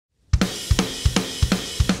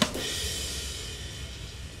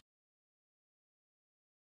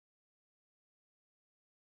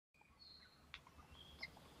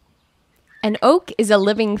An oak is a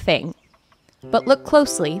living thing. But look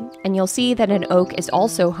closely, and you'll see that an oak is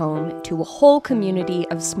also home to a whole community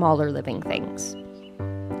of smaller living things.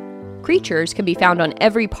 Creatures can be found on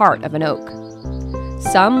every part of an oak.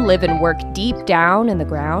 Some live and work deep down in the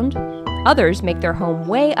ground. Others make their home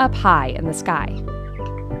way up high in the sky.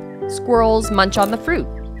 Squirrels munch on the fruit.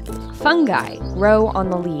 Fungi grow on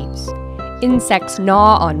the leaves. Insects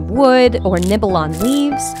gnaw on wood or nibble on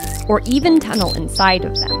leaves, or even tunnel inside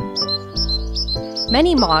of them.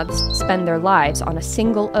 Many moths spend their lives on a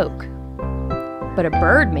single oak. But a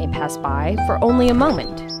bird may pass by for only a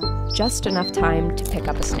moment, just enough time to pick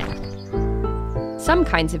up a snack. Some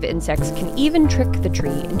kinds of insects can even trick the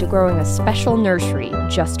tree into growing a special nursery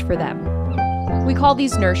just for them. We call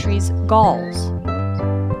these nurseries galls.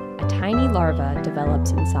 A tiny larva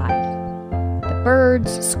develops inside. The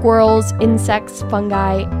birds, squirrels, insects,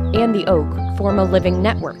 fungi, and the oak form a living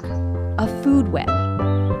network, a food web.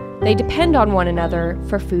 They depend on one another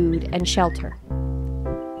for food and shelter.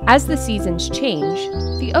 As the seasons change,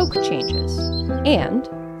 the oak changes, and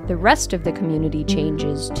the rest of the community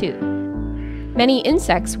changes too. Many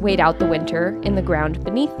insects wait out the winter in the ground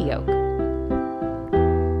beneath the oak.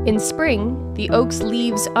 In spring, the oak's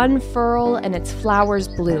leaves unfurl and its flowers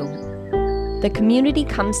bloom. The community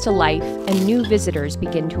comes to life and new visitors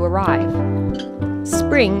begin to arrive.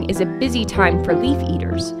 Spring is a busy time for leaf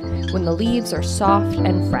eaters when the leaves are soft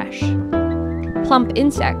and fresh. Plump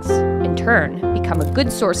insects, in turn, become a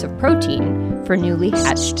good source of protein for newly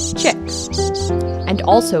hatched chicks, and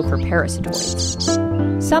also for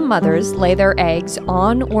parasitoids. Some mothers lay their eggs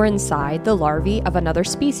on or inside the larvae of another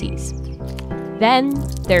species. Then,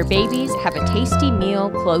 their babies have a tasty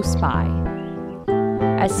meal close by.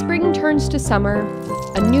 As spring turns to summer,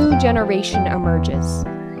 a new generation emerges.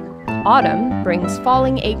 Autumn brings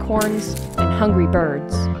falling acorns and hungry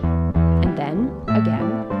birds. And then,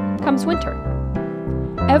 again, comes winter.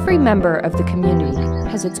 Every member of the community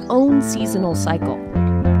has its own seasonal cycle.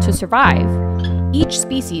 To survive, each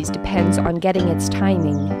species depends on getting its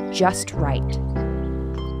timing just right.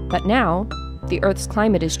 But now, the Earth's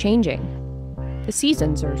climate is changing. The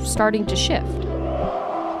seasons are starting to shift.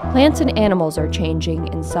 Plants and animals are changing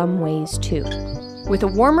in some ways too. With a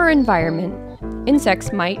warmer environment,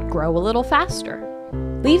 insects might grow a little faster.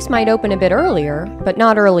 Leaves might open a bit earlier, but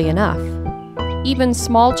not early enough. Even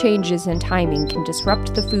small changes in timing can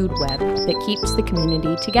disrupt the food web that keeps the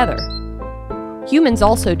community together. Humans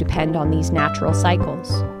also depend on these natural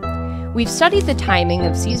cycles. We've studied the timing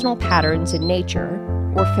of seasonal patterns in nature,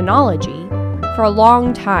 or phenology, for a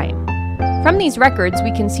long time. From these records,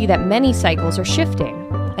 we can see that many cycles are shifting,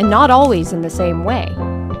 and not always in the same way.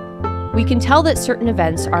 We can tell that certain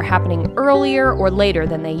events are happening earlier or later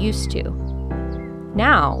than they used to.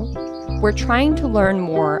 Now, we're trying to learn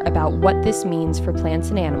more about what this means for plants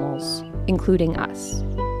and animals, including us.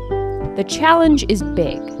 The challenge is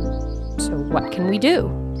big, so what can we do?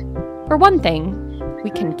 For one thing,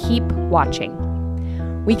 we can keep watching.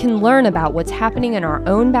 We can learn about what's happening in our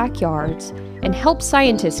own backyards and help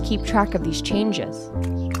scientists keep track of these changes.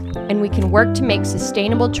 And we can work to make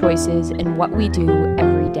sustainable choices in what we do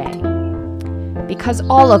every day. Because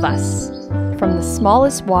all of us, from the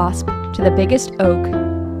smallest wasp to the biggest oak,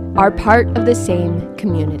 are part of the same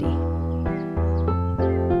community.